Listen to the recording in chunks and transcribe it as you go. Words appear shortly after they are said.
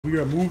We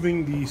are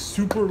moving the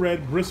super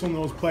red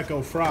Bushynose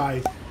Pleco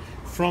fry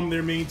from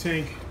their main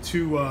tank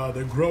to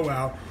the grow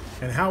out.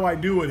 And how I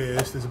do it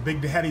is, there's a big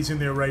daddies in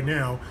there right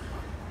now,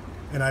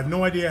 and I have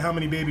no idea how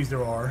many babies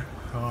there are,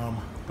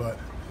 but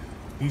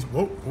these,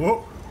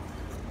 whoa,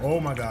 oh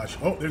my gosh,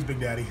 oh, there's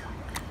Big Daddy.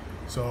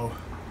 So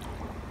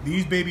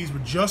these babies were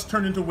just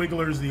turned into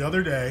wigglers the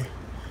other day.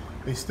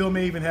 They still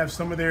may even have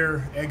some of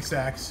their egg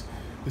sacs.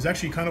 There's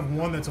actually kind of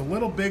one that's a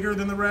little bigger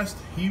than the rest.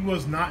 He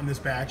was not in this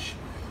batch.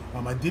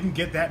 I didn't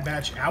get that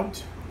batch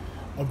out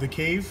of the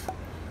cave.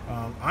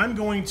 I'm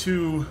going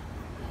to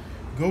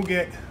go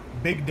get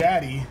Big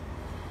Daddy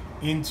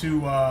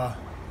into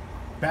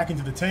back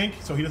into the tank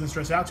so he doesn't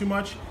stress out too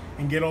much,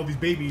 and get all these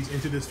babies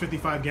into this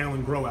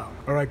 55-gallon grow out.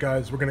 All right,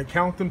 guys, we're gonna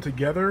count them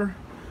together.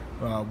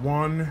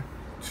 1,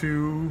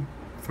 2,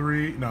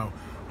 3, no.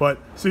 But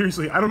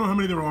seriously, I don't know how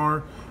many there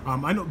are.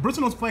 I know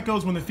Bushynose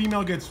Plecos, when the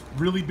female gets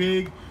really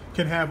big,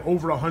 can have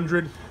over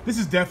 100. This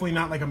is definitely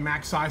not like a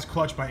max size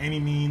clutch by any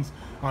means.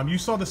 You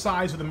saw the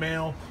size of the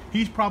male.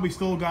 He's probably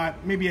still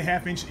got maybe a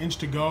half inch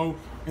to go,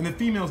 and the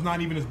female's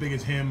not even as big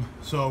as him.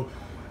 So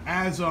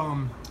as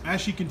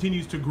she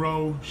continues to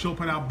grow, she'll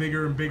put out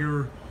bigger and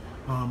bigger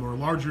or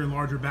larger and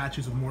larger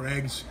batches of more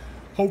eggs.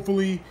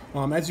 Hopefully,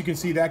 as you can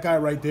see, that guy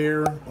right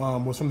there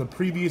was from the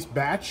previous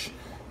batch,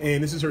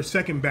 and this is her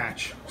second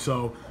batch.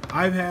 So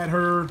I've had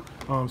her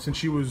since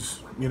she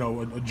was, you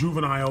know, a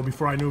juvenile,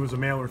 before I knew it was a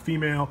male or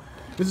female.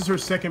 This is her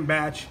second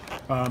batch.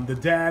 The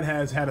dad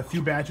has had a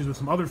few batches with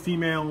some other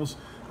females.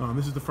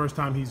 This is the first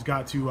time he's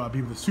got to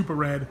be with a super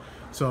red.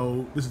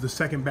 So this is the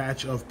second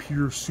batch of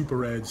pure super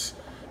reds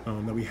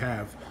that we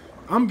have.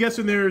 I'm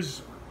guessing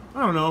there's,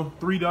 I don't know,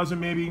 3 dozen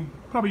maybe,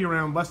 probably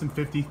around less than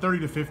 50, 30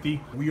 to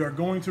 50. We are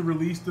going to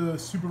release the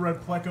super red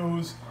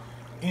plecos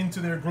into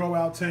their grow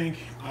out tank.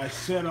 I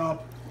set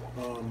up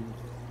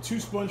 2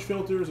 sponge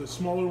filters, a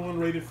smaller one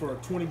rated for a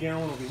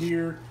 20-gallon over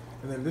here,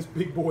 and then this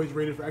big boy is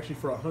rated for actually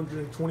for a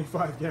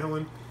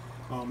 125-gallon.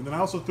 And then I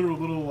also threw a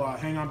little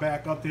hang-on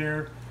back up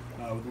there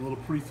with a little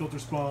pre-filter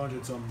sponge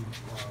and some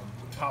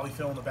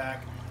polyfill in the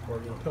back, or,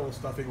 you know, pillow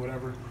stuffing,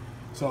 whatever.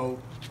 So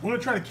we're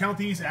gonna try to count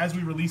these as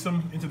we release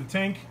them into the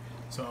tank.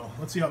 So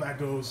let's see how that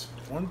goes.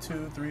 1,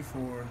 2, 3,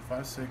 4,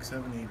 5, 6,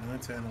 7, 8, 9,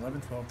 10,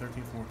 11, 12,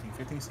 13, 14,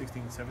 15,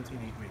 16, 17,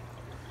 18.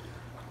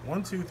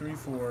 1, 2, 3,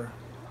 4,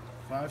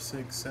 5,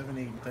 6, 7,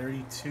 8,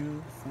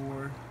 32,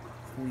 4,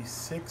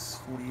 46,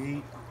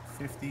 48,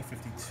 50,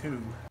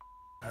 52.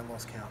 I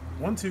lost count.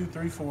 1, 2,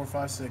 3, 4,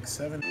 5, 6,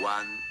 7.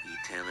 1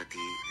 eternity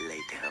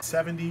later.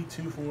 70,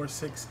 2, 4,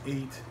 6,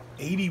 8,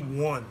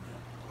 81.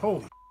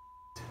 Holy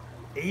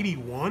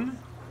 81?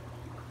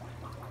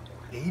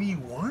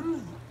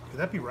 81? Could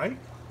that be right?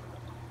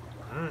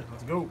 All right,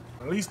 let's go.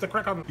 Release the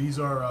crack on. These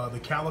are the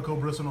calico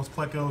Bushynose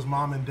Plecos,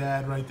 mom and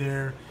dad right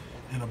there,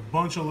 and a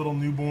bunch of little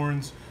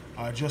newborns.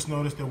 Just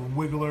noticed there were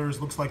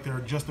wigglers. Looks like they're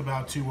just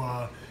about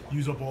to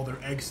use up all their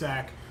egg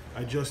sac.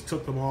 I just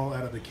took them all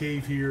out of the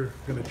cave here.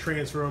 Gonna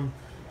transfer them,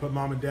 put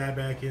mom and dad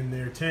back in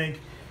their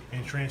tank,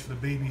 and transfer the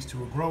babies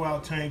to a grow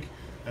out tank.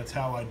 That's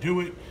how I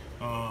do it.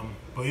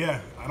 But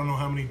yeah, I don't know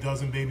how many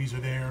dozen babies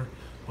are there,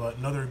 but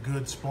another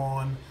good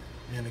spawn,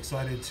 and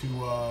excited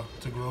to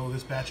grow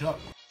this batch up.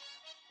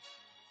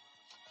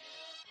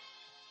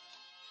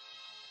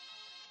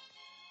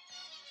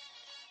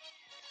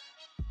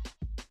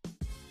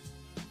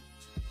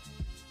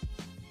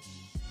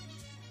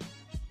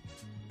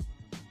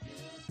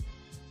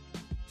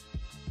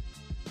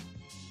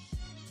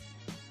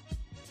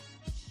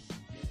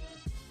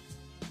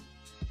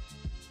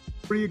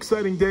 Pretty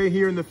exciting day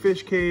here in the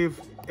fish cave.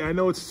 I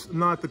know it's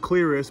not the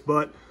clearest,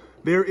 but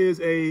there is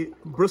a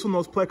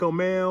Bushynose Pleco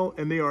male,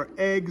 and they are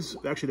eggs.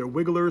 Actually, they're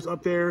wigglers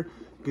up there.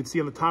 You can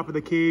see on the top of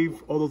the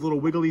cave, all those little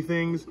wiggly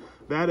things.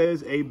 That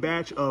is a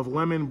batch of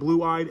lemon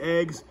blue-eyed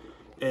eggs.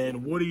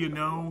 And what do you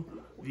know?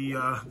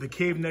 The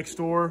cave next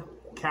door,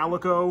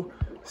 calico,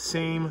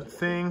 same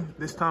thing.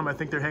 This time, I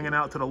think they're hanging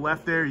out to the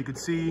left there. You can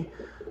see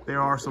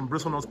there are some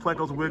Bushynose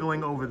Plecos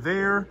wiggling over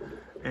there.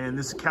 And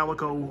this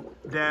calico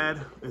dad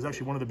is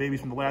actually one of the babies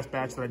from the last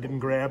batch that I didn't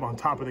grab on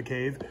top of the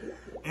cave.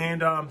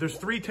 And there's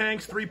 3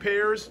 tanks, 3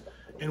 pairs.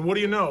 And what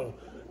do you know?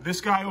 This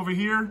guy over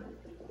here,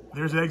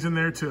 there's eggs in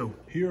there too.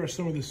 Here are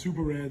some of the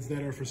super reds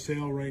that are for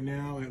sale right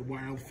now at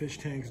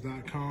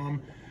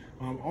wildfishtanks.com.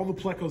 All the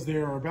plecos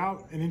there are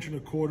about 1.25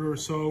 inches or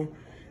so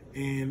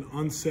and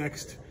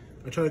unsexed.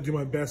 I try to do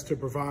my best to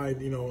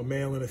provide, you know, a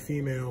male and a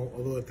female,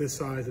 although at this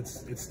size,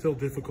 it's still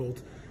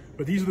difficult.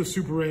 But these are the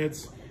super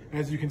reds.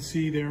 As you can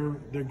see,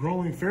 they're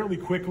growing fairly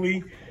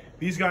quickly.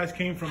 These guys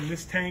came from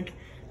this tank,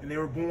 and they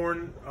were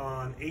born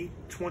on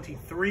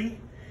 8/23,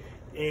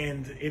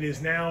 and it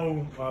is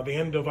now the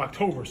end of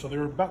October, so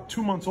they're about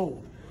 2 months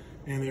old,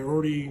 and they're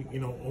already, you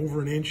know, over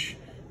 1 inch,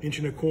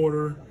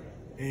 1.25 inches,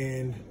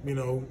 and, you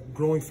know,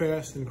 growing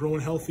fast and growing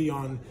healthy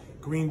on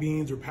green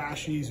beans or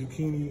pashy,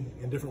 zucchini,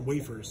 and different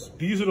wafers.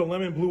 These are the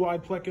lemon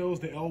blue-eyed plecos,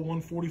 the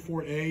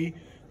L144A,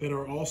 that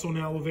are also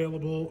now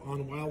available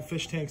on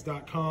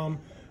wildfishtanks.com.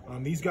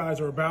 These guys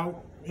are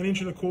about 1.25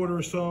 inches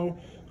or so,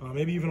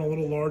 maybe even a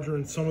little larger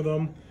in some of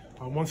them.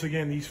 Once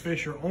again, these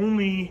fish are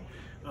only,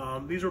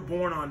 these are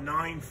born on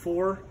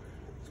 9/4.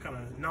 It's kind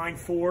of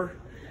 9/4.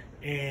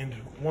 And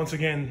once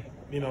again,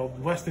 you know,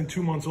 less than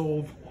 2 months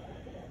old.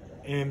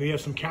 And we have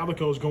some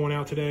calicos going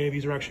out today.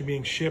 These are actually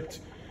being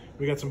shipped.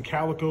 We got some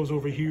calicos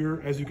over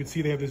here. As you can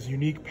see, they have this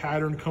unique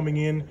pattern coming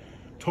in.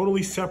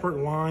 Totally separate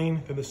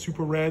line than the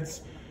super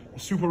reds. The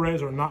super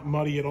reds are not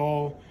muddy at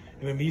all.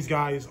 And then these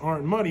guys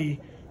aren't muddy,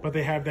 but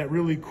they have that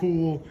really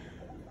cool,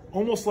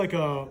 almost like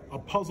a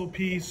puzzle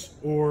piece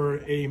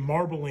or a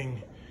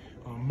marbling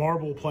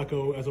marble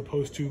pleco, as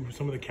opposed to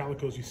some of the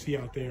calicos you see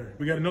out there.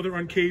 We got another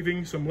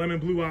uncaving, some lemon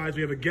blue eyes.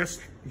 We have a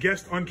guest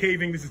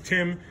uncaving. This is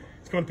Tim.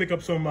 He's going to pick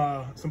up some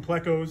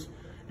plecos.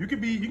 You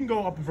can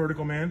go up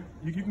vertical, man.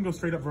 You can go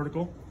straight up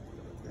vertical.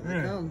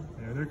 There they come.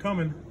 Yeah, they're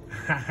coming.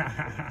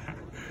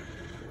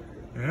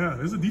 Yeah,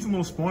 there's a decent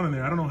little spawn in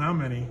there. I don't know how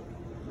many.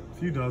 A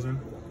few dozen.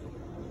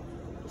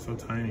 So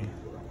tiny.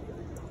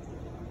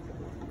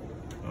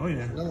 Oh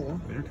yeah, another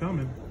one. They're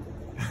coming.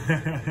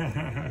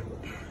 Yeah,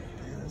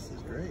 this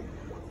is great.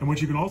 And what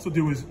you can also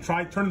do is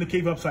try turning the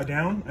cave upside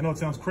down. I know it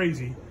sounds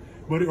crazy,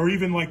 but or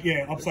even like,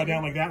 yeah, upside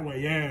down like that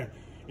way, yeah.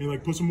 And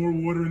like put some more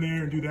water in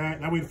there and do that.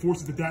 That way it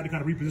forces the dad to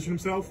kind of reposition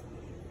himself.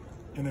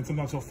 And then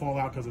sometimes he'll fall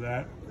out because of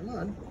that. Come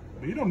on.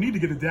 But you don't need to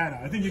get the dad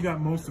out. I think you got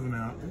most of them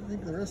out. I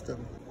think the rest of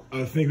them.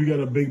 I think we got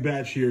a big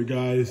batch here,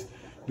 guys.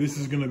 This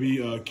is gonna be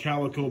a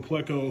calico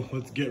pleco.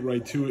 Let's get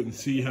right to it and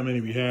see how many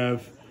we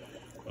have.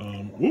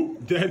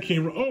 Whoop, dad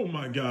came, oh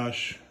my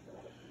gosh.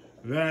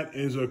 That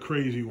is a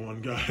crazy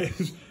one,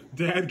 guys.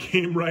 Dad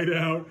came right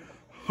out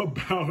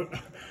about,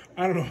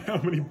 I don't know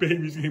how many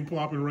babies came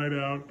plopping right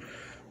out.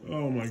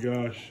 Oh my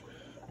gosh.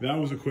 That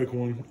was a quick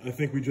one. I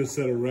think we just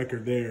set a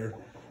record there.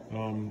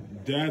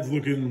 Dad's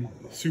looking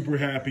super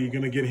happy.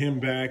 Gonna get him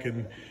back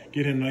and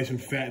get him nice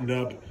and fattened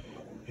up.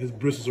 His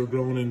bristles are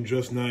growing in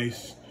just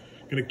nice.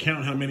 Gonna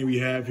count how many we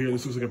have here.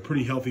 This looks like a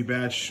pretty healthy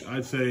batch.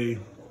 I'd say,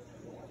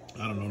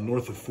 I don't know,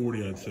 north of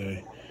 40, I'd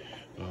say.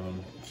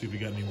 See if we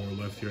got any more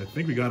left here. I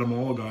think we got them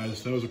all,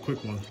 guys. That was a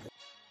quick one.